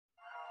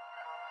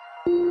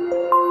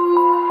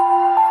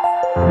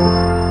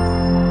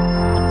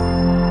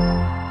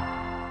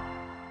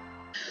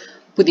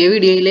പുതിയ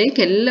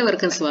വീഡിയോയിലേക്ക്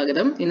എല്ലാവർക്കും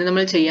സ്വാഗതം. ഇന്ന്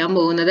നമ്മൾ ചെയ്യാൻ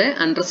പോകുന്നത്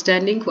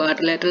അണ്ടർസ്റ്റാൻഡിംഗ്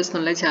ക്വാഡ്രിലാറ്ററൽസ്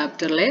എന്നുള്ള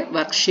ചാപ്റ്ററിലെ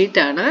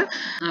വർക്ക്ഷീറ്റ് ആണ്.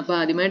 അപ്പോൾ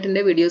ആദ്യമായിട്ട്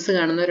എൻ്റെ വീഡിയോസ്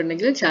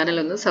കാണുന്നവരുണ്ടെങ്കിൽ ചാനൽ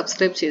ഒന്ന്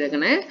സബ്സ്ക്രൈബ്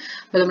ചെയ്തേക്കണേ.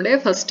 അപ്പോൾ നമ്മുടെ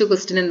ഫസ്റ്റ്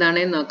ക്വസ്റ്റ്യൻ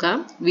എന്താണെന്ന് നോക്കാം.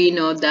 We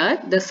know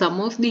that the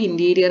sum of the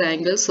interior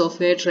angles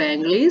of A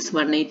triangle is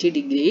 180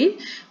 degree.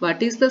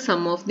 What is the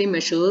sum of the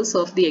measures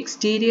of the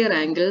exterior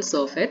angles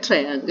of A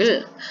triangle?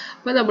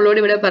 അപ്പോൾ നമ്മളോട്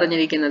ഇവിടെ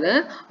പറഞ്ഞിരിക്കുന്നത്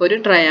ഒരു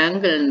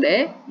ട്രയാംഗിളിന്റെ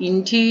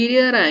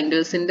ഇന്റീരിയർ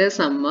ആംഗിൾസിന്റെ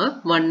സമ്മ്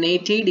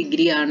 180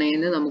 ഡിഗ്രി ആണ്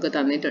എന്ന് നമുക്ക്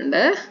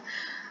തന്നിട്ടുണ്ട്.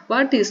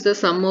 What is the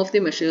sum of the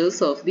measures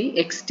of the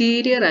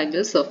exterior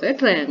angles of A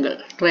triangle?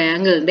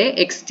 ട്രയാംഗിളിന്റെ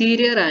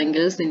exterior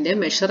ആംഗിൾസിന്റെ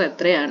measure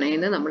എത്രയാണ്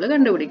എന്ന് നമ്മൾ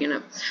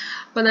കണ്ടുപിടിക്കണം.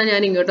 അപ്പോൾ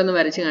ഞാൻ ഇങ്ങോട്ടൊന്ന്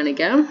വരച്ച്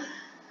കാണിക്കാം.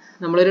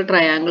 നമ്മളൊരു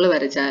ട്രയാംഗിൾ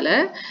വരച്ചാൽ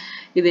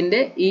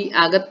ഇതിന്റെ ഈ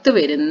അകത്ത്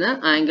വരുന്ന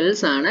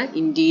ആംഗിൾസ് ആണ്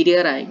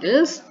ഇന്റീരിയർ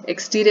ആംഗിൾസ്.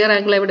 എക്സ്റ്റീരിയർ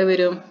ആംഗിൾ എവിടെ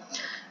വരും?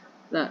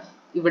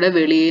 ഇവിടെ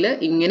വെളിയിൽ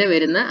ഇങ്ങനെ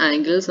വരുന്ന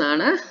ആംഗിൾസ്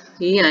ആണ്,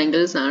 ഈ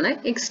ആംഗിൾസ് ആണ്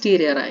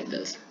എക്സ്റ്റീരിയർ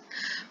ആംഗിൾസ്.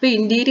 അപ്പോൾ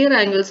ഇന്റീരിയർ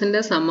ആംഗിൾസിന്റെ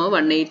സമ്മ്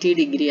 180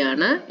 ഡിഗ്രി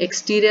ആണ്.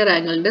 എക്സ്റ്റീരിയർ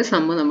ആംഗിളിന്റെ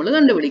സമ്മ് നമ്മൾ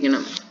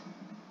കണ്ടുപിടിക്കണം.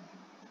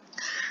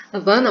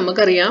 അപ്പോൾ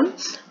നമുക്കറിയാം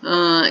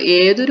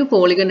ഏതൊരു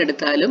പോളിഗൺ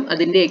എടുത്താലും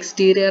അതിന്റെ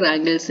എക്സ്റ്റീരിയർ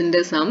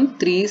ആംഗിൾസിന്റെ സം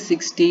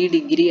 360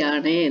 ഡിഗ്രി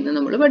ആണ് എന്ന്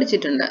നമ്മൾ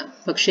പഠിച്ചിട്ടുണ്ട്.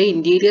 പക്ഷേ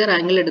ഇന്റീരിയർ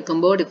ആംഗിൾ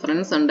എടുക്കുമ്പോൾ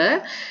ഡിഫറൻസ് ഉണ്ട്.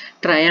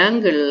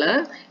 ട്രയാംഗിളിൽ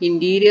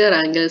ഇന്റീരിയർ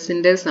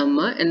ആംഗിൾസിന്റെ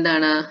സമ്മ്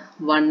എന്താണ്?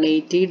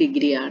 180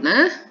 ഡിഗ്രി ആണ്.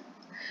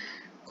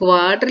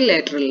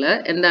 ക്വാഡ്രിലാറ്ററലിൽ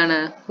എന്താണ്?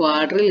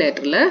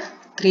 ക്വാഡ്രിലാറ്ററലിൽ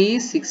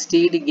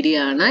 360 ഡിഗ്രി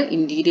ആണ്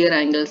ഇന്റീരിയർ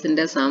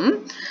ആംഗിൾസിന്റെ സം.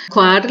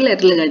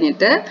 ക്വാഡ്രിലാറ്ററൽ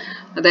കഴിഞ്ഞിട്ട്,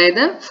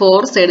 അതായത്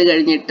 4 സൈഡ്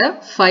കഴിഞ്ഞിട്ട്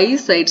 5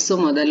 സൈഡ്സ്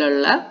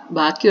മുതലുള്ള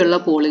ബാക്കിയുള്ള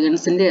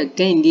പോളിഗൺസിന്റെ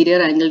ഒക്കെ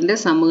ഇന്റീരിയർ ആംഗിളിന്റെ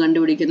സമ്മ്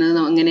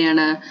കണ്ടുപിടിക്കുന്നത്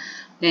എങ്ങനെയാണ്?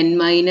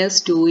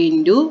 n-2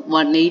 ×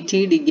 180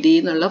 ഡിഗ്രി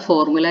എന്നുള്ള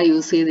ഫോർമുല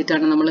യൂസ്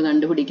ചെയ്തിട്ടാണ് നമ്മൾ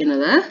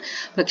കണ്ടുപിടിക്കുന്നത്.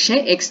 പക്ഷേ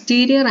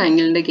എക്സ്റ്റീരിയർ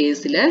ആംഗിളിന്റെ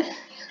കേസിൽ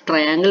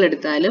ട്രയാംഗിൾ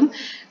എടുത്താലും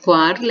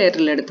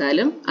ക്വാഡ്രിലാറ്ററൽ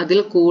എടുത്താലും അതിൽ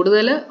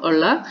കൂടുതൽ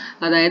ഉള്ള,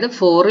 അതായത്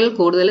 4ൽ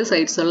കൂടുതൽ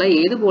സൈഡ്സ് ഉള്ള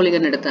ഏത്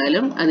പോളിഗൺ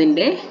എടുത്താലും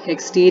അതിന്റെ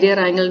എക്സ്റ്റീരിയർ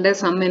ആംഗിളിന്റെ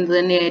സം എന്ത്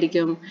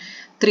തന്നെയായിരിക്കും?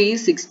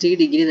 360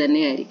 ഡിഗ്രി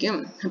തന്നെയായിരിക്കും.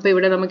 അപ്പോൾ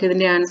ഇവിടെ നമുക്ക്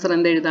ഇതിന്റെ ആൻസർ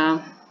എന്ത് എഴുതാം?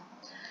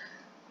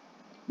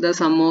 The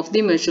sum of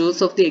the measures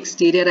of the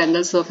exterior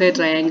angles of a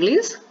triangle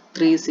is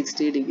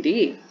 360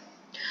 degree.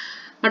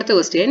 അടുത്ത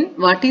question.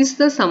 What is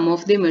the sum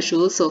of the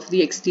measures of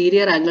the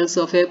exterior angles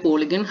of a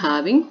polygon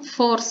having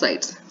 4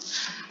 sides?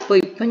 അപ്പോൾ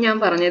ഇപ്പം ഞാൻ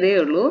പറഞ്ഞതേ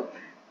ഉള്ളൂ,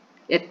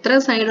 എത്ര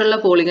സൈഡുള്ള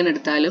polygon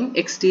എടുത്താലും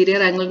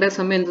exterior ആംഗിളിന്റെ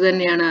some എന്ത്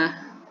തന്നെയാണ്?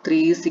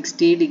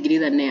 360 ഡിഗ്രി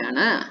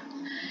തന്നെയാണ്.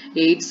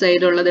 8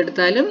 സൈഡ് ഉള്ളത്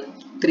എടുത്താലും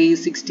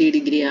 360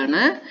 ഡിഗ്രി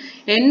ആണ്.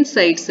 n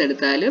സൈഡ്സ്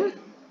എടുത്താലും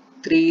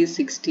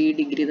 360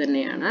 ഡിഗ്രി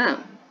തന്നെയാണ്.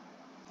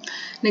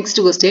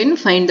 Next question.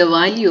 Find the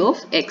value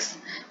of X.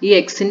 ഈ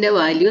എക്സിന്റെ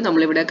വാല്യൂ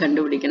നമ്മളിവിടെ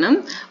കണ്ടുപിടിക്കണം.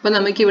 അപ്പോൾ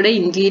നമുക്കിവിടെ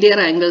ഇന്റീരിയർ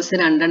ആംഗിൾസ്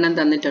 2 എണ്ണം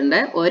തന്നിട്ടുണ്ട്.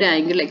 ഒരു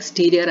ആംഗിൾ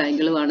എക്സ്റ്റീരിയർ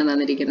ആംഗിളുമാണ്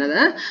തന്നിരിക്കുന്നത്.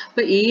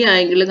 അപ്പോൾ ഈ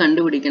ആംഗിൾ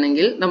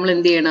കണ്ടുപിടിക്കണമെങ്കിൽ നമ്മൾ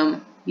എന്ത് ചെയ്യണം?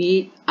 ഈ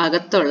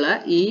അകത്തുള്ള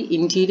ഈ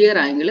ഇന്റീരിയർ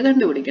ആംഗിൾ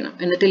കണ്ടുപിടിക്കണം.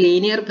 എന്നിട്ട്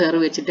ലീനിയർ പെയർ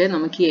വെച്ചിട്ട്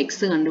നമുക്ക് ഈ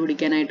എക്സ്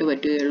കണ്ടുപിടിക്കാനായിട്ട്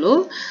പറ്റുകയുള്ളൂ.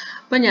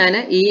 അപ്പോൾ ഞാൻ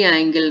ഈ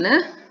ആംഗിളിന്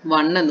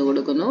 1 എന്ന്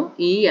കൊടുക്കുന്നു,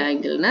 ഈ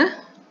ആംഗിളിന്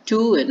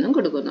 2 എന്നും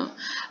കൊടുക്കുന്നു.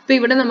 അപ്പോൾ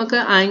ഇവിടെ നമുക്ക്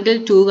ആംഗിൾ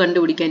 2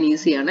 കണ്ടുപിടിക്കാൻ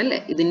ഈസിയാണ് അല്ലേ?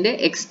 ഇതിന്റെ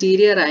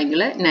എക്സ്റ്റീരിയർ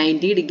ആംഗിൾ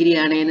 90 ഡിഗ്രി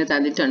ആണ് എന്ന്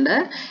തന്നിട്ടുണ്ട്.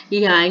 ഈ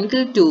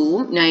ആംഗിൾ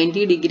 2ഉം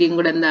 90 ഡിഗ്രിയും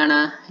കൂടെ എന്താണ്?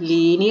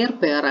 ലീനിയർ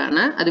പെയർ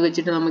ആണ്. അത്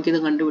വെച്ചിട്ട് നമുക്കിത്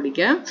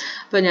കണ്ടുപിടിക്കാം.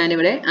 അപ്പോൾ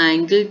ഞാനിവിടെ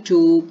angle 2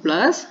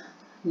 +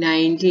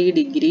 90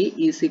 degree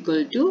is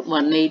equal to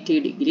 180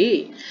 degree.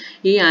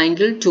 ഈ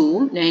ആംഗിൾ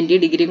 2ഉം 90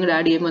 ഡിഗ്രിയും കൂടെ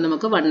ആഡ് ചെയ്യുമ്പോൾ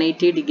നമുക്ക്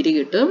 180 ഡിഗ്രി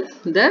കിട്ടും.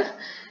 ഇത്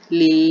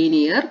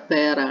ലീനിയർ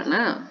പെയർ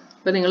ആണ്.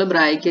 അപ്പോൾ നിങ്ങൾ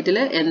ബ്രാക്കറ്റിൽ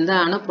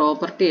എന്താണ്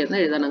പ്രോപ്പർട്ടി എന്ന്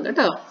എഴുതണം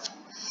കേട്ടോ.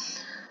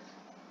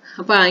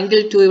 അപ്പോൾ ആംഗിൾ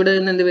 2 ഇവിടെ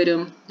നിന്ന് എന്ത്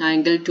വരും?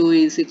 Angle 2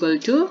 is equal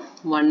to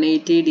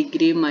 180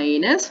 degree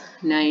minus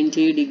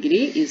 90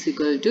 degree is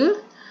equal to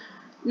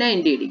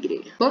 90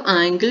 degree. അപ്പോൾ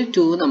ആംഗിൾ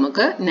 2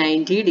 നമുക്ക്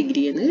 90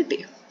 ഡിഗ്രി എന്ന്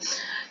കിട്ടി.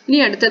 ഇനി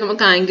അടുത്ത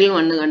നമുക്ക് ആംഗിൾ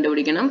 1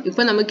 കണ്ടുപിടിക്കണം.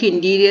 ഇപ്പോൾ നമുക്ക്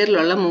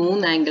ഇന്റീരിയറിലുള്ള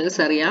 3 ആംഗിൾസ്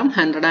അറിയാം,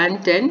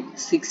 110,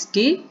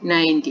 60,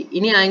 90.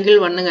 ഇനി ആംഗിൾ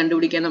 1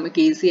 കണ്ടുപിടിക്കാൻ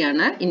നമുക്ക്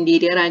ഈസിയാണ്.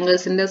 ഇന്റീരിയർ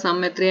ആംഗിൾസിന്റെ സം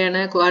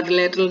എത്രയാണ്?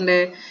 ക്വാഡ്രിലാറ്ററലിന്റെ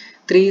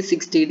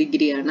 360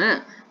 ഡിഗ്രി ആണ്.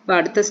 അപ്പോൾ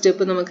അടുത്ത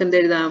സ്റ്റെപ്പ് നമുക്ക് എന്ത്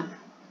എഴുതാം?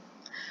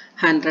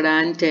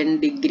 110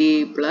 degree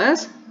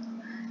plus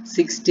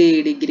 60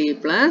 degree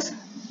plus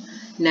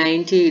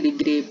 90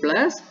 degree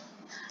plus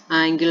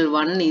angle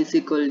 1 is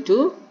equal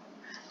to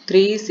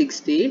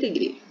 360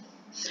 degree.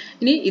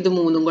 ഇനി ഇത്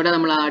മൂന്നും കൂടെ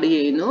നമ്മൾ ആഡ്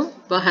ചെയ്യുന്നു.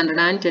 ഇപ്പോൾ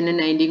 110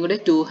 90 കൂടെ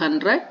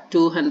 200,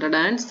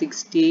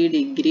 260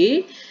 degree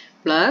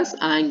plus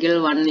angle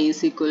 1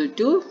 is equal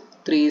to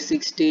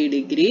 360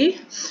 degree.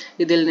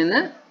 ഇതിൽ നിന്ന്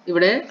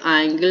ഇവിടെ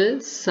ആംഗിൾ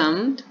സം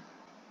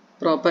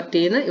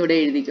പ്രോപ്പർട്ടിന്ന് ഇവിടെ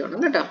എഴുതിക്കണം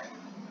കേട്ടോ.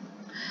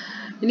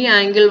 ഇനി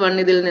ആംഗിൾ 1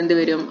 ഇതിൽ നിന്ന് എന്ത്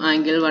വരും?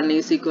 Angle 1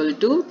 is equal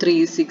to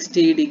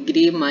 360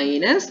 degree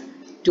minus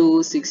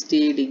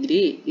 260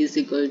 degree is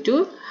equal to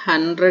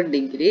 100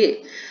 degree.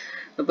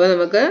 അപ്പോൾ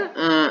നമുക്ക്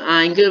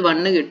ആംഗിൾ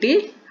 1 കിട്ടി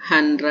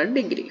 100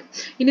 ഡിഗ്രി.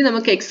 ഇനി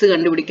നമുക്ക് എക്സ്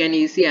കണ്ടുപിടിക്കാൻ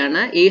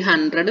ഈസിയാണ്. ഈ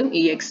 100ഉം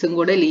ഈ എക്സും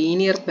കൂടെ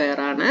ലീനിയർ പെയർ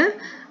ആണ്.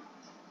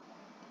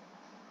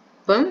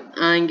 അപ്പം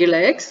angle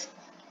X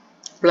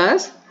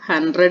plus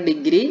 100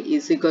 degree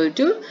is equal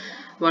to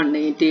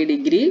 180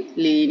 degree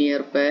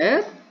linear pair.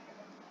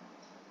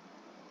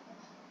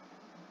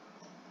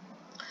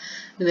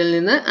 ഇതിൽ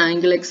നിന്ന്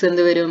ആംഗിൾ x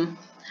എന്ത് വരും?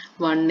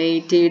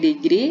 180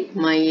 degree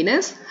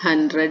minus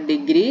 100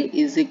 degree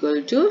is equal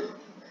to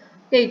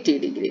 80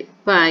 degree.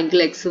 അപ്പോൾ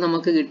ആംഗിൾ x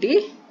നമുക്ക് കിട്ടി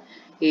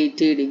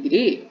 80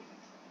 degree.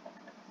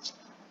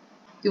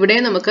 ഇവിടെ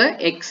നമുക്ക്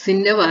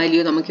എക്സിന്റെ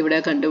വാല്യൂ നമുക്ക് ഇവിടെ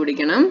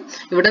കണ്ടുപിടിക്കണം.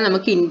 ഇവിടെ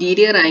നമുക്ക്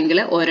ഇന്റീരിയർ ആംഗിൾ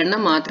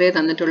ഒരെണ്ണം മാത്രമേ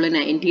തന്നിട്ടുള്ളൂ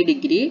 90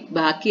 ഡിഗ്രി.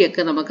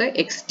 ബാക്കിയൊക്കെ നമുക്ക്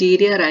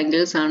എക്സ്റ്റീരിയർ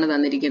ആംഗിൾസ് ആണ്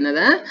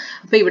തന്നിരിക്കുന്നത്.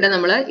 അപ്പോൾ ഇവിടെ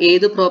നമ്മൾ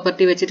ഏത്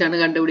പ്രോപ്പർട്ടി വെച്ചിട്ടാണ്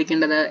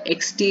കണ്ടുപിടിക്കേണ്ടത്?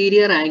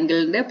 എക്സ്റ്റീരിയർ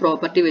ആംഗിളിന്റെ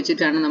പ്രോപ്പർട്ടി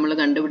വെച്ചിട്ടാണ് നമ്മൾ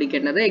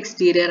കണ്ടുപിടിക്കേണ്ടത്.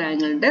 എക്സ്റ്റീരിയർ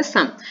ആംഗിളിന്റെ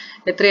സം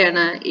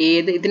എത്രയാണ്?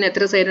 ഇതിന്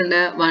എത്ര സൈഡ്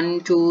ഉണ്ട്? 1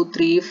 2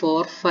 3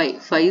 4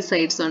 5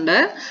 സൈഡ്സ് ഉണ്ട്.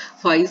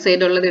 5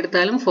 സൈഡ് ഉള്ളത്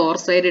എടുത്താലും 4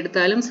 സൈഡ്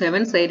എടുത്താലും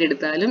 7 സൈഡ്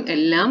എടുത്താലും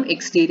എല്ലാം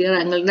എക്സ്റ്റീരിയർ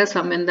ആംഗിളിന്റെ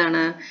സം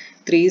എന്താണ്?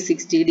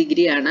 360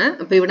 ഡിഗ്രി ആണ്.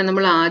 അപ്പോൾ ഇവിടെ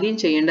നമ്മൾ ആദ്യം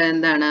ചെയ്യേണ്ടത്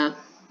എന്താണ്?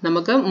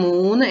 നമുക്ക്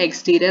 3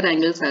 എക്സ്റ്റീരിയർ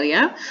ആംഗിൾസ്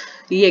അറിയാം.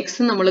 ഈ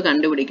എക്സ് നമ്മൾ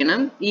കണ്ടുപിടിക്കണം,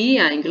 ഈ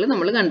ആംഗിൾ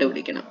നമ്മൾ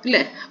കണ്ടുപിടിക്കണം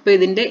അല്ലേ? അപ്പോൾ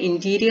ഇതിന്റെ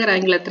ഇന്റീരിയർ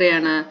ആംഗിൾ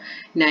എത്രയാണ്?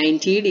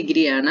 90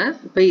 ഡിഗ്രി ആണ്.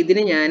 അപ്പോൾ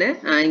ഇതിന് ഞാൻ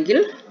ആംഗിൾ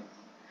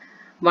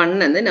 1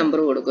 എന്ന്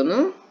നമ്പർ കൊടുക്കുന്നു.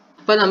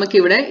 അപ്പോൾ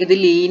നമുക്കിവിടെ ഇത്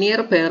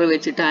ലീനിയർ പെയർ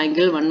വെച്ചിട്ട്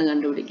ആംഗിൾ 1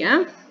 കണ്ടുപിടിക്കാം.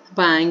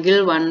 അപ്പോൾ angle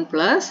 1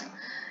 plus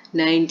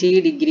 90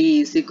 degree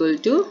is equal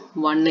to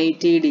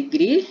 180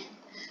 degree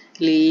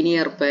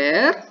linear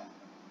pair.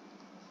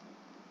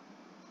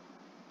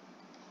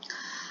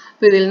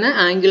 അപ്പോൾ ഇതിൽ നിന്ന്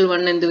ആംഗിൾ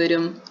 1 എന്ത്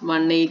വരും?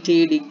 180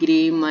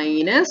 degree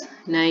minus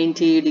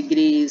 90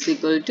 degree is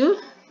equal to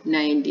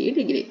 90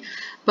 degree.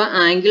 അപ്പോൾ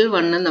ആംഗിൾ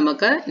 1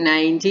 നമുക്ക്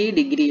 90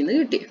 ഡിഗ്രി എന്ന്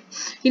കിട്ടി.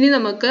 ഇനി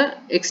നമുക്ക്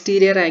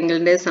എക്സ്റ്റീരിയർ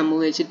ആംഗിളിന്റെ സം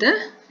വെച്ചിട്ട്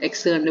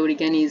എക്സ്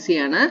കണ്ടുപിടിക്കാൻ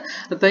ഈസിയാണ്.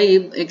 അപ്പോൾ ഈ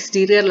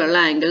എക്സ്റ്റീരിയറിലുള്ള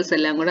ആംഗിൾസ്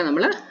എല്ലാം കൂടെ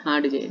നമ്മൾ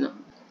ആഡ് ചെയ്യുന്നു.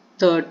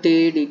 30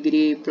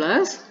 degree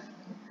plus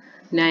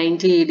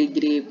 90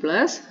 degree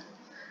plus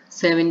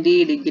 70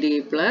 degree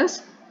plus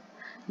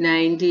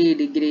 90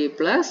 degree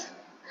plus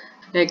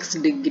X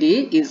degree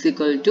is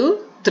equal to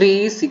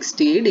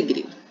 360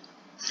 degree.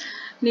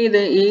 ഇനി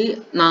ഇത് ഈ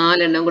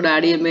 4 എണ്ണം കൂടെ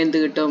ആഡ് ചെയ്യുമ്പോൾ എന്ത്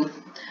കിട്ടും?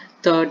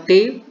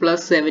 30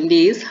 plus 70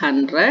 is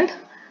 100,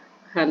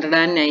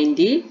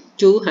 190,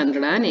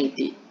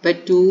 280. But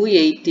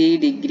 280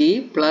 degree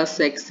plus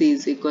x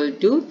is equal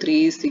to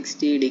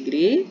 360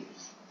 degree.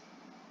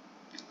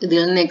 ഇതിൽ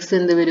നിന്ന് x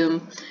എന്ത് വരും?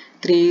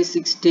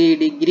 360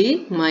 degree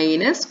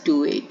minus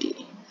 280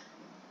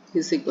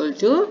 is equal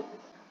to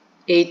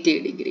 80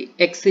 degree.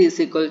 x is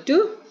equal to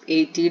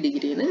 80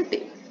 degree എന്ന്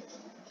കിട്ടി.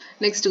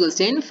 Next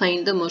question,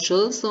 find the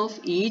measures of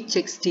each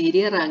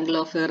exterior angle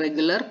of a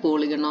regular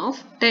polygon of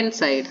 10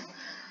 side.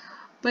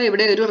 അപ്പോൾ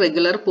ഇവിടെ ഒരു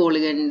regular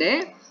പോളിഗണിന്റെ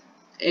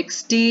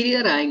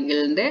exterior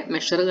ആംഗിളിന്റെ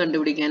measure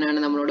കണ്ടുപിടിക്കാനാണ്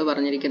നമ്മളോട്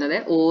പറഞ്ഞിരിക്കുന്നത്.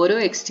 ഓരോ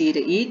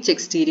ഈച്ച്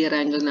എക്സ്റ്റീരിയർ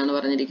ആംഗിൾ എന്നാണ്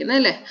പറഞ്ഞിരിക്കുന്നത്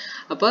അല്ലേ?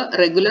 അപ്പോൾ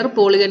റെഗുലർ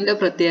പോളിഗണിന്റെ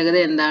പ്രത്യേകത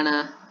എന്താണ്?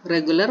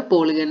 റെഗുലർ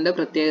പോളിഗണിന്റെ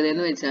പ്രത്യേകത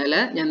എന്ന് വെച്ചാൽ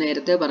ഞാൻ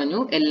നേരത്തെ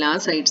പറഞ്ഞു, എല്ലാ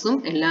സൈഡ്സും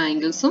എല്ലാ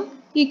ആംഗിൾസും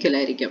ഈക്വൽ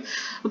ആയിരിക്കും.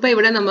 അപ്പോൾ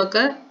ഇവിടെ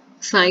നമുക്ക്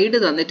സൈഡ്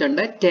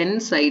തന്നിട്ടുണ്ട്, 10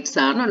 സൈഡ്സ്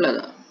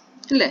ആണുള്ളത്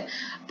അല്ലേ?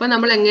 അപ്പോൾ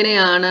നമ്മൾ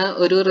എങ്ങനെയാണ്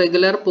ഒരു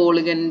റെഗുലർ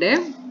പോളിഗണിന്റെ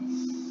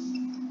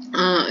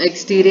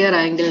എക്സ്റ്റീരിയർ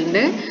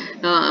ആംഗിളിന്റെ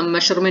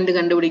മെഷർമെന്റ്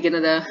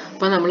കണ്ടുപിടിക്കുന്നത്?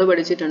 അപ്പോൾ നമ്മൾ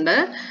പഠിച്ചിട്ടുണ്ട്,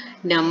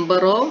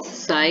 number of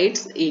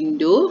sides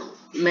into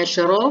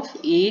measure of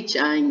each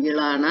angle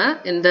ആണ്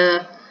എന്ത്?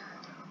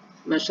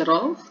 മെഷർ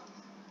ഓഫ്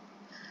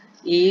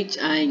ഈച്ച്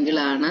ആംഗിൾ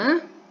ആണ്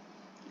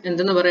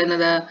എന്തെന്ന്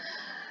പറയുന്നത്?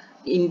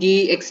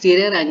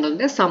 എക്സ്റ്റീരിയർ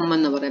ആംഗിളിന്റെ സം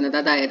എന്ന് പറയുന്നത്,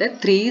 അതായത്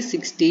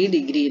 360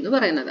 ഡിഗ്രി എന്ന്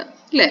പറയുന്നത്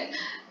അല്ലേ?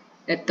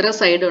 എത്ര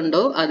സൈഡ്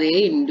ഉണ്ടോ അതേ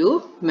into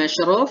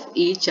measure of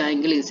each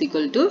angle is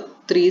equal to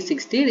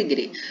 360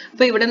 degree.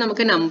 അപ്പോൾ ഇവിടെ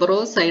നമുക്ക് നമ്പർ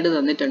ഓഫ് സൈഡ്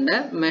തന്നിട്ടുണ്ട്,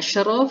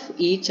 മെഷർ ഓഫ്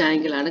ഈച്ച്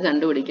ആംഗിൾ ആണ്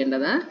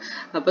കണ്ടുപിടിക്കേണ്ടത്.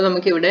 അപ്പോൾ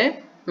നമുക്കിവിടെ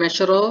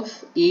മെഷർ ഓഫ്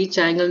ഈച്ച്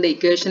ആംഗിളിന്റെ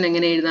ഇക്വേഷൻ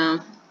എങ്ങനെ എഴുതാം?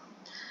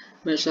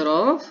 Measure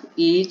of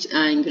each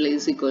angle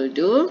is equal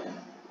to,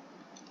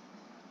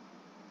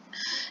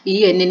 ഈ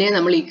എന്നിനെ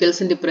നമ്മൾ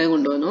ഈക്വൽസിന്റെ ഇപ്പുറേ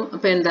കൊണ്ടുവന്നു.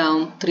 അപ്പോൾ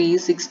എന്താവും?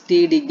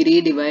 360 ഡിഗ്രി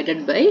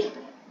ഡിവൈഡഡ് ബൈ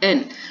n.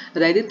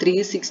 അതായത്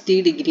 360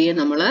 ഡിഗ്രിയെ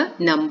നമ്മൾ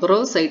നമ്പർ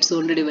ഓഫ് സൈഡ്സ്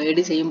കൊണ്ട്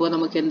ഡിവൈഡ് ചെയ്യുമ്പോൾ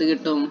നമുക്ക് എന്ത്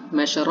കിട്ടും?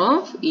 മെഷർ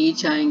ഓഫ്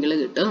ഈച്ച് ആംഗിൾ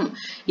കിട്ടും.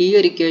 ഈ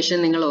ഒരു ഇക്വേഷൻ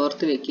നിങ്ങൾ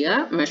ഓർത്ത് വെക്കുക.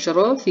 Measure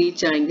of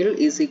each angle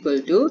is equal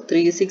to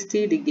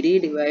 360 degree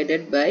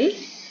divided by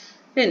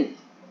n.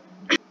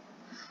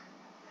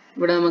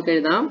 ഇവിടെ നമുക്ക്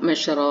എഴുതാം,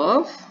 measure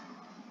of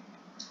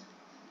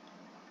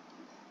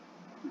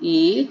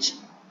each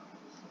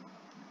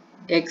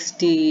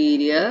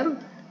exterior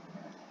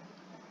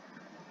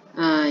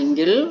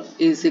angle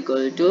is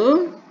equal to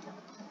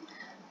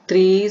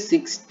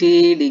 360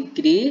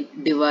 degree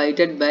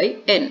divided by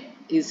n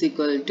is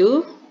equal to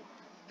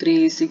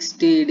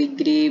 360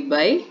 degree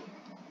by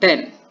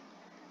 10.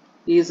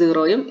 ഈ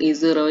സീറോയും ഈ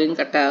സീറോയും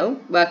കട്ടാവും,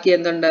 ബാക്കി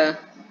എന്തുണ്ട്?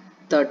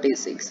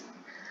 36.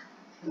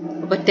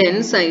 അപ്പോൾ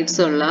 10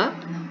 സൈഡ്സ് ഉള്ള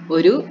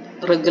ഒരു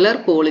റെഗുലർ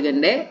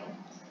പോളിഗന്റെ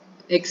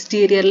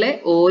എക്സ്റ്റീരിയറിലെ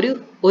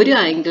ഒരു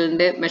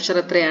ആംഗിളിന്റെ മെഷർ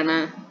എത്രയാണ്?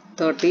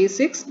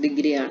 36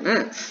 ഡിഗ്രി ആണ്.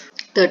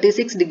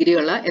 36 ഡിഗ്രി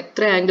ഉള്ള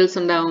എത്ര ആംഗിൾസ്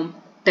ഉണ്ടാവും?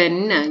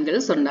 10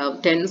 ആംഗിൾസ് ഉണ്ടാവും.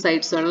 10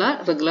 സൈഡ്സ് ഉള്ള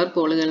റെഗുലർ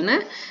പോളുകളിന്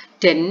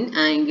 10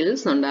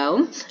 angles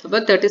ഉണ്ടാവും. അപ്പോൾ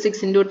 36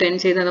 into 10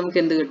 ചെയ്താൽ നമുക്ക്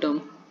എന്ത് കിട്ടും?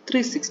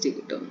 360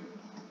 കിട്ടും.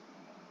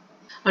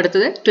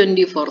 അടുത്തത്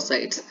 24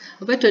 sides.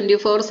 അപ്പോൾ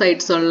 24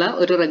 sides ഉള്ള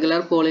ഒരു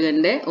റെഗുലർ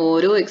പോളിഗന്റെ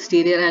ഓരോ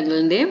എക്സ്റ്റീരിയർ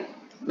ആംഗിളിന്റെയും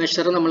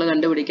മെഷർ നമ്മൾ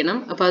കണ്ടുപിടിക്കണം.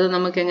 അപ്പോൾ അത്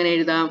നമുക്ക് എങ്ങനെ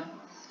എഴുതാം?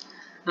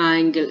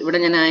 ആംഗിൾ, ഇവിടെ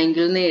ഞാൻ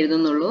ആംഗിൾ എന്നേ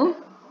എഴുതുന്നുള്ളൂ.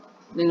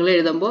 നിങ്ങൾ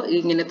എഴുതുമ്പോൾ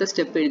ഇങ്ങനത്തെ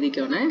step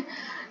എഴുതിക്കോണേ.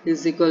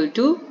 is equal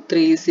to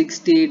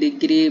 360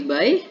 degree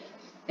by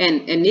n.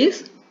 n is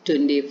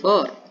 24.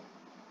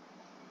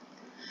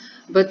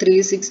 അപ്പോൾ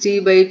 360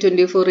 by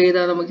 24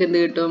 ചെയ്താൽ നമുക്ക് എന്ത്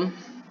കിട്ടും?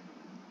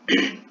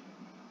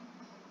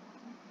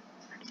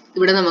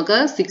 ഇവിടെ നമുക്ക്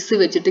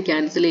 6 വെച്ചിട്ട്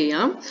ക്യാൻസൽ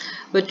ചെയ്യാം.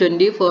 അപ്പോൾ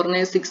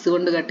 24നെ 6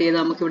 കൊണ്ട് കട്ട് ചെയ്താൽ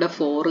നമുക്ക് ഇവിടെ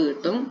 4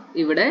 കിട്ടും,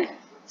 ഇവിടെ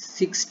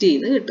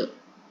 16 കിട്ടും.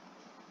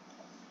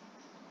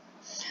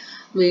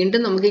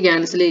 വീണ്ടും നമുക്ക്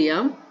ക്യാൻസൽ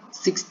ചെയ്യാം.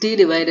 60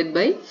 divided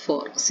by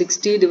 4.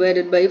 60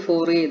 divided by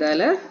 4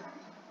 ചെയ്താൽ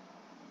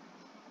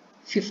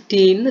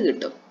 15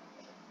 കിട്ടും.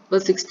 അപ്പോൾ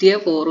 60യെ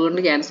 4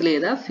 കൊണ്ട് ക്യാൻസൽ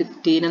ചെയ്താൽ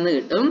 15 എന്ന്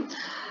കിട്ടും.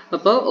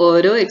 അപ്പോൾ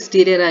ഓരോ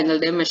എക്സ്റ്റീരിയർ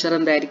ആംഗിളുടെയും മെഷർ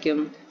എന്തായിരിക്കും?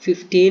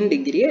 15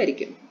 ഡിഗ്രി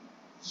ആയിരിക്കും.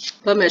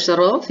 അപ്പോൾ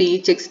measure of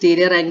each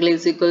exterior angle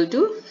is equal to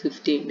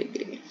 15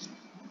 degree.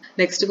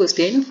 Next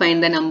question, find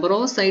the number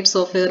of sides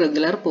of a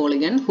regular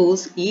polygon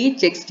whose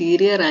each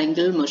exterior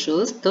angle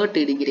measures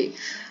 30 degree.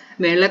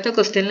 മേളത്തെ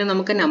ക്വസ്റ്റ്യനിൽ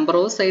നമുക്ക് നമ്പർ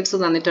ഓഫ് സൈഡ്സ്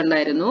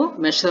തന്നിട്ടുണ്ടായിരുന്നു,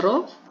 measure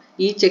of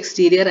each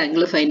exterior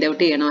angle find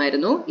out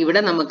ചെയ്യണമായിരുന്നു.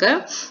 ഇവിടെ നമുക്ക്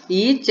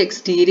each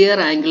exterior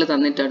angle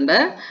തന്നിട്ടുണ്ട്.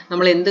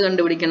 നമ്മൾ എന്ത്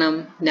കണ്ടുപിടിക്കണം?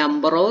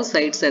 നമ്പർ ഓഫ്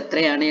സൈഡ്സ്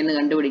എത്രയാണ് എന്ന്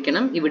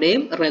കണ്ടുപിടിക്കണം.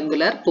 ഇവിടെയും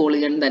റെഗുലർ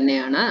പോളിഗൺ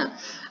തന്നെയാണ്.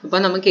 അപ്പോൾ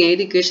നമുക്ക്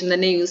ഏത് ഇക്വേഷൻ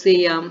തന്നെ യൂസ്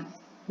ചെയ്യാം?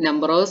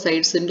 Number of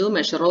sides into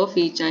measure of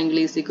each angle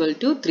is equal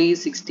to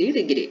 360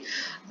 degree.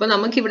 അപ്പോൾ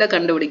നമുക്കിവിടെ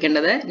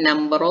കണ്ടുപിടിക്കേണ്ടത്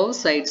നമ്പർ ഓഫ്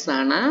സൈഡ്സ്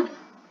ആണ്.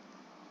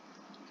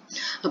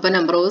 അപ്പോൾ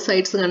നമ്പർ ഓഫ്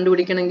സൈഡ്സ്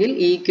കണ്ടുപിടിക്കണമെങ്കിൽ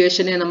ഈ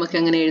ഇക്വേഷനെ നമുക്ക്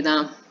എങ്ങനെ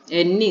എഴുതാം?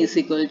 n is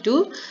equal to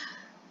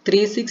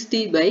 360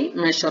 by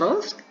measure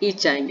of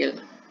each angle.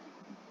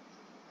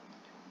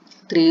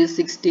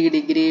 360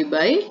 degree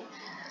by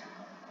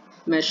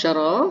measure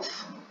of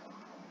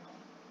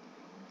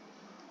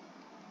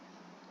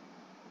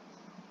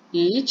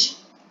each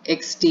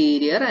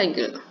exterior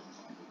angle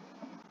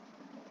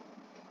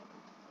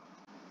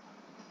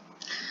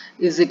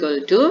is equal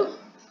to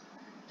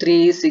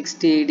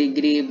 360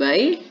 degree by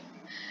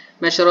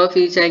measure of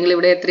each angle.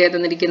 ഇവിടെ എത്രയാണ്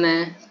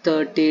തന്നിരിക്കുന്നത്?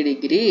 30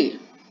 degree.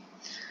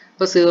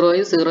 അപ്പോൾ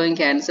 0യും 0യും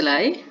ക്യാൻസൽ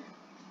ആയി.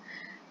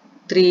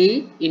 3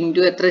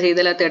 ഇൻറ്റു എത്ര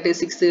ചെയ്താലാണ്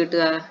 36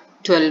 കിട്ടുക?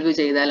 12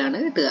 ചെയ്താലാണ്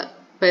കിട്ടുക.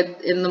 അപ്പോൾ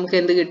നമുക്ക്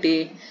എന്ത് കിട്ടി?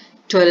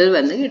 12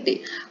 എന്ന് കിട്ടി.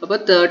 അപ്പോൾ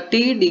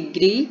 30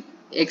 ഡിഗ്രി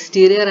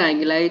എക്സ്റ്റീരിയർ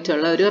ആംഗിൾ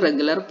ആയിട്ടുള്ള ഒരു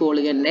റെഗുലർ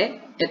പോളിഗന്റെ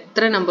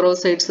എത്ര നമ്പർ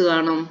ഓഫ് സൈഡ്സ്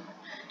കാണും?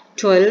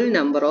 12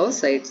 നമ്പർ ഓഫ്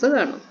സൈഡ്സ്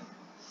കാണും.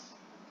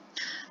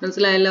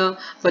 മനസ്സിലായല്ലോ?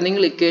 അപ്പോൾ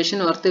നിങ്ങൾ ഇക്വേഷൻ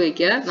ഓർത്ത്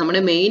വയ്ക്കുക. നമ്മുടെ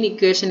മെയിൻ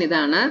ഇക്വേഷൻ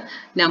ഇതാണ്.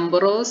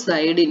 Number of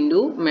side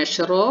into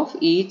measure of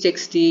each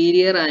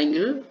exterior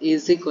angle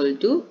is equal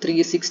to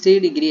 360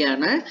 degree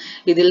ആണ്.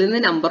 ഇതിൽ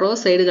നിന്ന് നമ്പർ ഓഫ്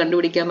സൈഡ്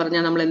കണ്ടുപിടിക്കാൻ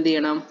പറഞ്ഞാൽ നമ്മൾ എന്ത്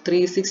ചെയ്യണം?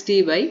 360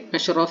 by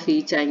measure of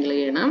each angle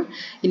ചെയ്യണം.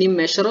 ഇനി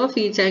മെഷർ ഓഫ്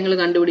ഈച്ച് ആംഗിൾ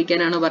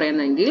കണ്ടുപിടിക്കാനാണ്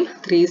പറയുന്നതെങ്കിൽ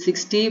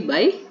 360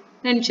 ബൈ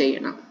n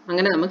ചെയ്യണം.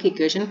 അങ്ങനെ നമുക്ക്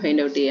ഇക്വേഷൻ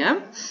ഫൈൻഡ് ഔട്ട് ചെയ്യാം.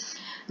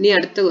 ഇനി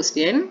അടുത്ത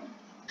question,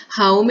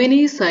 how many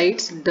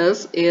sides does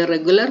a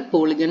regular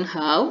polygon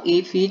have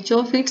if each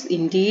of its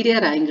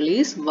interior angle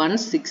is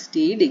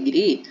 160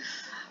 degree?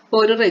 അപ്പോൾ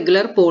ഒരു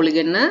റെഗുലർ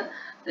പോളിഗന്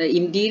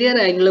ഇന്റീരിയർ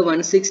ആംഗിൾ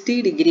 160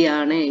 ഡിഗ്രി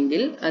ആണ്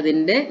എങ്കിൽ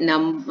അതിൻ്റെ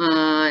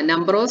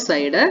നമ്പർ ഓഫ്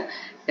സൈഡ്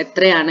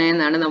എത്രയാണ്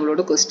എന്നാണ്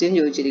നമ്മളോട് ക്വസ്റ്റ്യൻ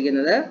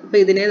ചോദിച്ചിരിക്കുന്നത്. അപ്പോൾ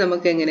ഇതിനെ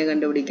നമുക്ക് എങ്ങനെ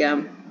കണ്ടുപിടിക്കാം?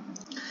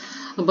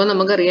 അപ്പോൾ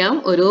നമുക്കറിയാം,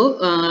 ഒരു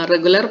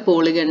റെഗുലർ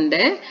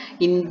പോളിഗന്റെ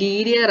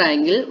ഇന്റീരിയർ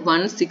ആംഗിൾ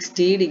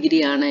 160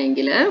 ഡിഗ്രി ആണ്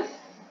എങ്കിൽ,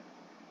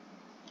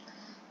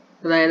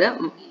 അതായത്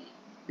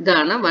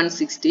ഇതാണ്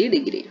 160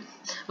 ഡിഗ്രി.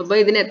 അപ്പോൾ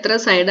ഇതിന് എത്ര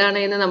സൈഡാണ്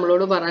എന്ന്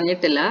നമ്മളോട്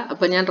പറഞ്ഞിട്ടില്ല.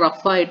 അപ്പോൾ ഞാൻ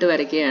റഫായിട്ട്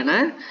വരയ്ക്കുകയാണ്.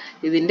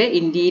 ഇതിൻ്റെ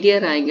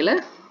ഇന്റീരിയർ ആംഗിൾ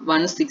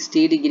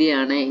 160 ഡിഗ്രി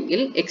ആണ്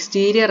എങ്കിൽ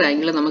എക്സ്റ്റീരിയർ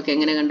ആംഗിൾ നമുക്ക്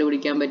എങ്ങനെ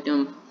കണ്ടുപിടിക്കാൻ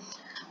പറ്റും?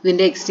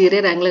 ഇതിൻ്റെ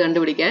എക്സ്റ്റീരിയർ ആംഗിൾ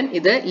കണ്ടുപിടിക്കാൻ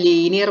ഇത്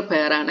ലീനിയർ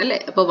പെയർ ആണ് അല്ലേ?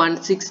 അപ്പോൾ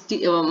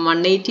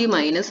 180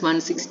 മൈനസ്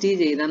 160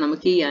 ചെയ്താൽ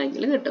നമുക്ക് ഈ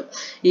ആംഗിൾ കിട്ടും.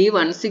 ഈ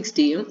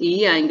 160യും ഈ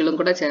ആംഗിളും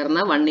കൂടെ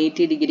ചേർന്ന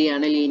 180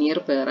 ഡിഗ്രിയാണ് ലീനിയർ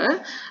പെയർ.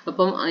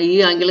 അപ്പം ഈ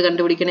ആംഗിൾ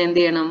കണ്ടുപിടിക്കണേ എന്ത്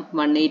ചെയ്യണം?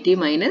 180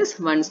 മൈനസ്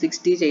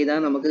 160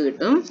 ചെയ്താൽ നമുക്ക്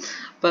കിട്ടും.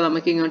 അപ്പോൾ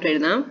നമുക്ക് ഇങ്ങോട്ട്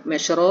എഴുതാം,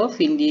 measure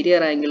of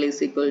interior angle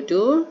is equal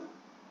to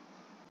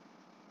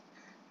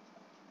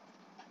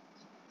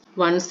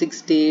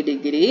 160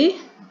 degree.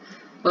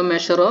 അപ്പോൾ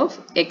മെഷർ ഓഫ്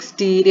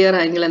എക്സ്റ്റീരിയർ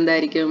ആംഗിൾ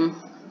എന്തായിരിക്കും?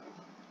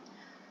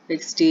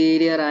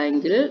 Exterior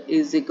angle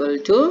is equal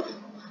to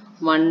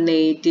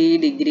 180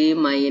 degree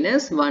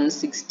minus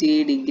 160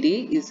 degree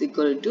is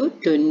equal to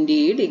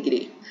 20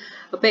 degree.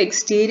 അപ്പോൾ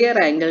എക്സ്റ്റീരിയർ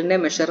ആംഗിളിൻ്റെ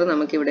മെഷർ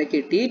നമുക്കിവിടെ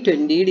കിട്ടി,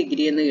 20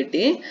 ഡിഗ്രി എന്ന്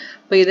കിട്ടി.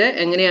 അപ്പോൾ ഇത്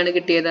എങ്ങനെയാണ്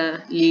കിട്ടിയത്?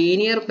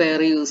 ലീനിയർ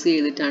പെയർ യൂസ്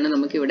ചെയ്തിട്ടാണ്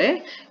നമുക്കിവിടെ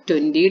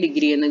 20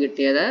 ഡിഗ്രി എന്ന്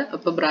കിട്ടിയത്.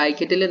 അപ്പോൾ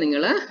ബ്രാക്കറ്റിൽ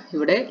നിങ്ങൾ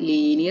ഇവിടെ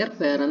ലീനിയർ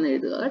പെയർ എന്ന്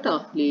എഴുതുക കേട്ടോ,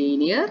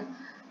 ലീനിയർ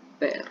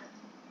പെയർ.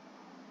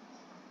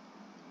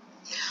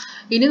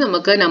 ഇനി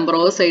നമുക്ക് നമ്പർ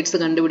ഓഫ് സൈഡ്സ്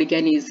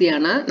കണ്ടുപിടിക്കാൻ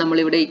ഈസിയാണ്.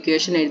 നമ്മളിവിടെ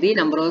ഇക്വേഷൻ എഴുതി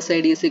number of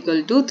side is equal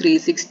to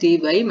 360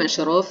 by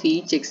measure of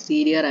each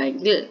exterior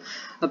angle.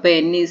 അപ്പോൾ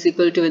n ഈസ്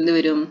ഈക്വൽ ടു എന്ത്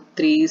വരും?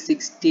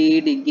 360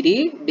 degree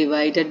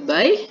divided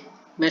by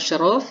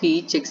measure of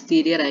each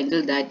exterior angle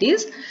that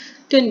is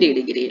 20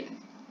 degree.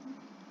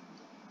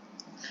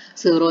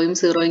 0യും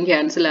 0യും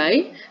cancel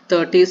ആയി.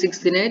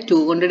 36നെ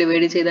 2 കൊണ്ട്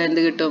divide ചെയ്താൽ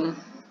എന്ത് കിട്ടും?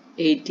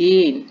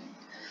 18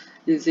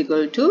 ഈസ്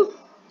ഈക്വൽ ടു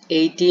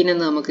 18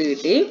 എന്ന് നമുക്ക്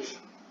കിട്ടി.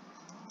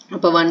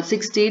 അപ്പോൾ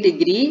 160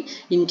 ഡിഗ്രി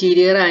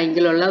ഇന്റീരിയർ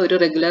ആംഗിൾ ഉള്ള ഒരു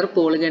റെഗുലർ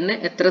പോളിഗണിന്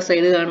എത്ര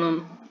സൈഡ് കാണും?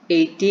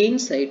 18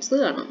 സൈഡ്സ്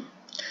കാണും.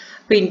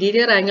 അപ്പോൾ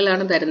ഇന്റീരിയർ ആംഗിൾ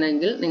ആണ്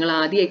തരുന്നതെങ്കിൽ നിങ്ങൾ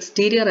ആദ്യം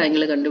എക്സ്റ്റീരിയർ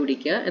ആംഗിൾ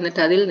കണ്ടുപിടിക്കുക,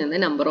 എന്നിട്ട് അതിൽ നിന്ന്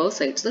നമ്പർ ഓഫ്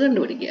സൈഡ്സ്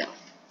കണ്ടുപിടിക്കുക.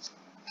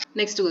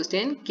 Next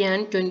question, can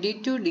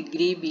 22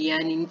 degree B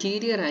an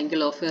interior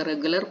angle of A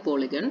regular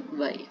polygon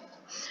Y?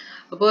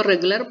 അപ്പോൾ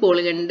റെഗുലർ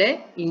പോളിഗണിന്റെ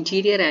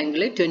ഇന്റീരിയർ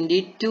ആംഗിൾ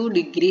 22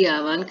 ഡിഗ്രി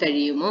ആവാൻ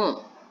കഴിയുമോ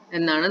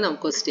എന്നാണ്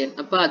നമുക്ക് ക്വസ്റ്റ്യൻ.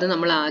 അപ്പോൾ അത്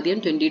നമ്മൾ ആദ്യം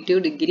 22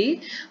 ഡിഗ്രി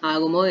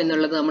ആകുമോ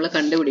എന്നുള്ളത് നമ്മൾ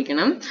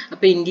കണ്ടുപിടിക്കണം.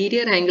 അപ്പോൾ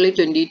ഇന്റീരിയർ ആംഗിൾ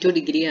 22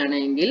 ഡിഗ്രി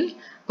ആണെങ്കിൽ,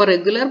 അപ്പോൾ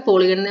റെഗുലർ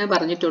പോളിഗണിനെ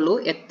പറഞ്ഞിട്ടുള്ളൂ,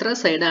 എത്ര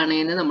സൈഡ് ആണ്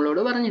എന്ന്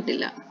നമ്മളോട്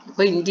പറഞ്ഞിട്ടില്ല.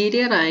 അപ്പോൾ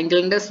ഇന്റീരിയർ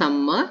ആംഗിളിന്റെ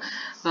സമ്മ്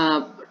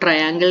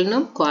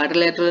ട്രയാങ്കിളിനും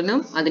ക്വാഡ്രിലേറ്ററലിനും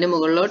അതിന്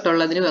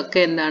മുകളിലോട്ടുള്ളതിനും ഒക്കെ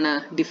എന്താണ്?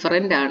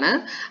 ഡിഫറൻ്റ് ആണ്.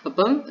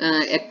 അപ്പം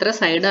എത്ര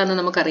സൈഡാണെന്ന്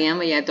നമുക്കറിയാൻ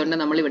വയ്യാത്തതുകൊണ്ട്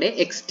നമ്മളിവിടെ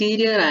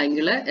എക്സ്റ്റീരിയർ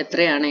ആംഗിൾ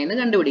എത്രയാണ് എന്ന്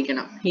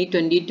കണ്ടുപിടിക്കണം. ഈ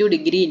 22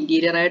 ഡിഗ്രി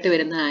ഇന്റീരിയർ ആയിട്ട്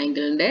വരുന്ന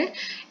ആംഗിളിന്റെ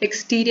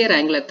എക്സ്റ്റീരിയർ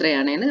ആംഗിൾ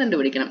എത്രയാണ് എന്ന്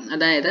കണ്ടുപിടിക്കണം.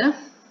 അതായത്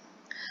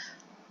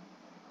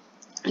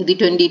ഇത്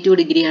 22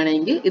 ഡിഗ്രി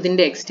ആണെങ്കിൽ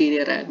ഇതിന്റെ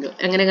എക്സ്റ്റീരിയർ ആംഗിൾ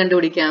എങ്ങനെ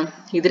കണ്ടുപിടിക്കാം?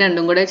 ഇത്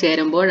രണ്ടും കൂടെ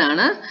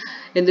ചേരുമ്പോഴാണ്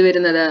എന്ത്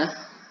വരുന്നത്?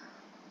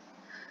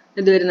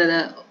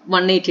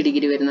 180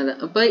 ഡിഗ്രി വരുന്നത്.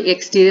 അപ്പോൾ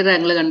എക്സ്റ്റീരിയർ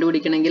ആംഗിൾ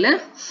കണ്ടുപിടിക്കണമെങ്കിൽ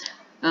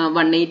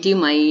 180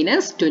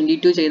 മൈനസ്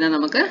 22 ചെയ്താൽ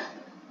നമുക്ക്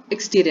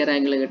എക്സ്റ്റീരിയർ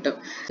ആംഗിൾ കിട്ടും.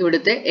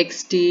 ഇവിടുത്തെ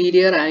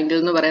എക്സ്റ്റീരിയർ ആംഗിൾ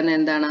എന്ന് പറയുന്നത്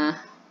എന്താണ്?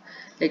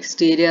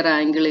 Exterior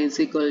angle is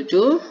equal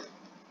to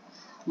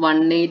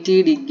 180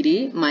 degree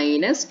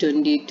minus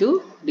 22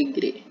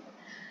 degree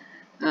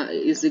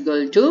is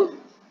equal to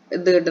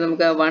ഇത് കിട്ടും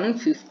നമുക്ക്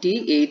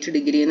 158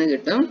 ഡിഗ്രി എന്ന്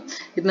കിട്ടും.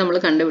 ഇത് നമ്മൾ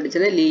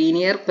കണ്ടുപിടിച്ചത്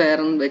ലീനിയർ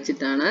പെയർ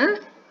വെച്ചിട്ടാണ്.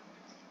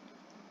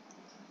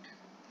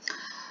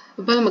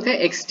 അപ്പോൾ നമുക്ക്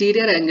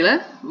എക്സ്റ്റീരിയർ ആംഗിൾ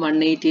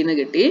 180 എന്ന്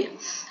കിട്ടി.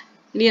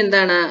 ഇനി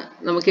എന്താണ്?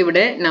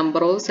 നമുക്കിവിടെ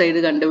നമ്പർ ഓഫ് സൈഡ്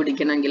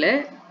കണ്ടുപിടിക്കണമെങ്കിൽ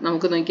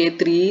നമുക്ക് നോക്കിയാൽ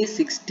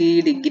 360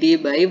 ഡിഗ്രി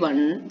ബൈ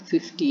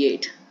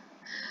 158.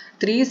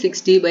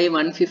 360 ബൈ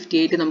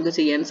 158 നമുക്ക്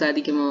ചെയ്യാൻ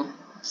സാധിക്കുമോ?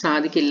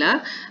 സാധിക്കില്ല.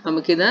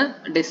 നമുക്കിത്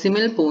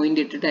ഡെസിമൽ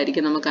പോയിന്റ്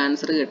ഇട്ടിട്ടായിരിക്കും നമുക്ക്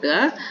ആൻസർ കിട്ടുക.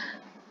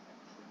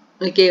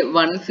 ഓക്കെ,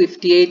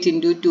 158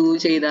 ഇൻറ്റു 2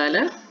 ചെയ്താൽ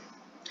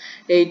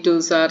 8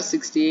 2s are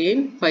 16,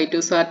 5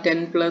 2s are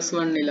 10 plus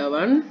 1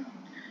 11,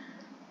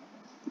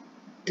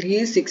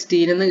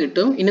 316 എന്ന്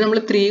കിട്ടും. ഇനി നമ്മൾ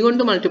 3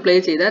 കൊണ്ട് മൾട്ടിപ്ലൈ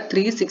ചെയ്താൽ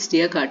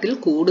 360യെ കാട്ടിൽ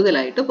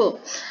കൂടുതലായിട്ട് പോകും.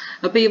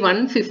 അപ്പോൾ ഈ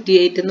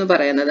 158 എന്ന്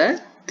പറയുന്നത്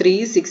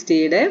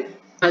 360യുടെ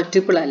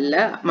മൾട്ടിപ്പിൾ അല്ല.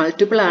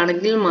 മൾട്ടിപ്പിൾ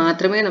ആണെങ്കിൽ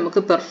മാത്രമേ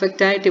നമുക്ക്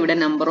പെർഫെക്റ്റ് ആയിട്ട് ഇവിടെ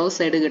നമ്പർ ഓഫ്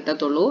സൈഡ്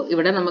കിട്ടത്തുള്ളൂ.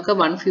 ഇവിടെ നമുക്ക്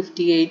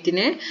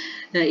 158നെ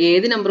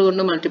ഏത് നമ്പർ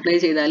കൊണ്ട് മൾട്ടിപ്ലൈ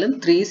ചെയ്താലും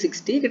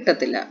 360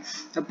 കിട്ടത്തില്ല.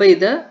 അപ്പോൾ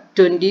ഇത്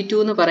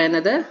 22 എന്ന്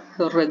പറയുന്നത്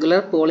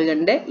റെഗുലർ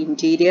പോളിഗണിന്റെ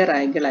ഇന്റീരിയർ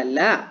ആംഗിൾ അല്ല.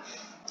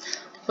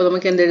 അപ്പോൾ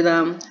നമുക്ക്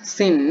എന്തെഴുതാം?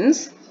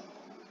 Since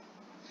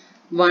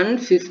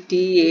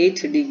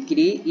 158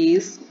 degree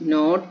is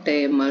not A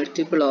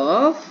multiple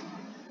of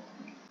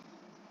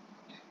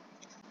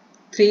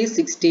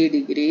 360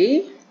 degree,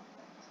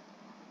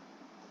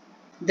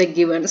 the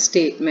given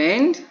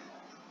statement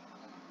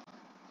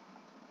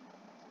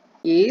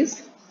is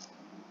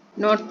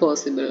not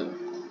possible.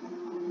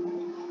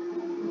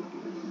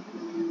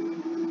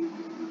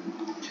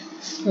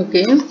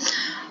 Okay,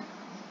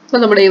 അപ്പോൾ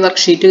നമ്മുടെ ഈ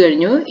വർക്ക്ഷീറ്റ്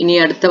കഴിഞ്ഞു. ഇനി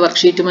അടുത്ത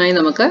വർക്ക്ഷീറ്റുമായി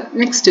നമുക്ക്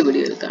നെക്സ്റ്റ്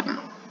വീഡിയോയിൽ കാണാം.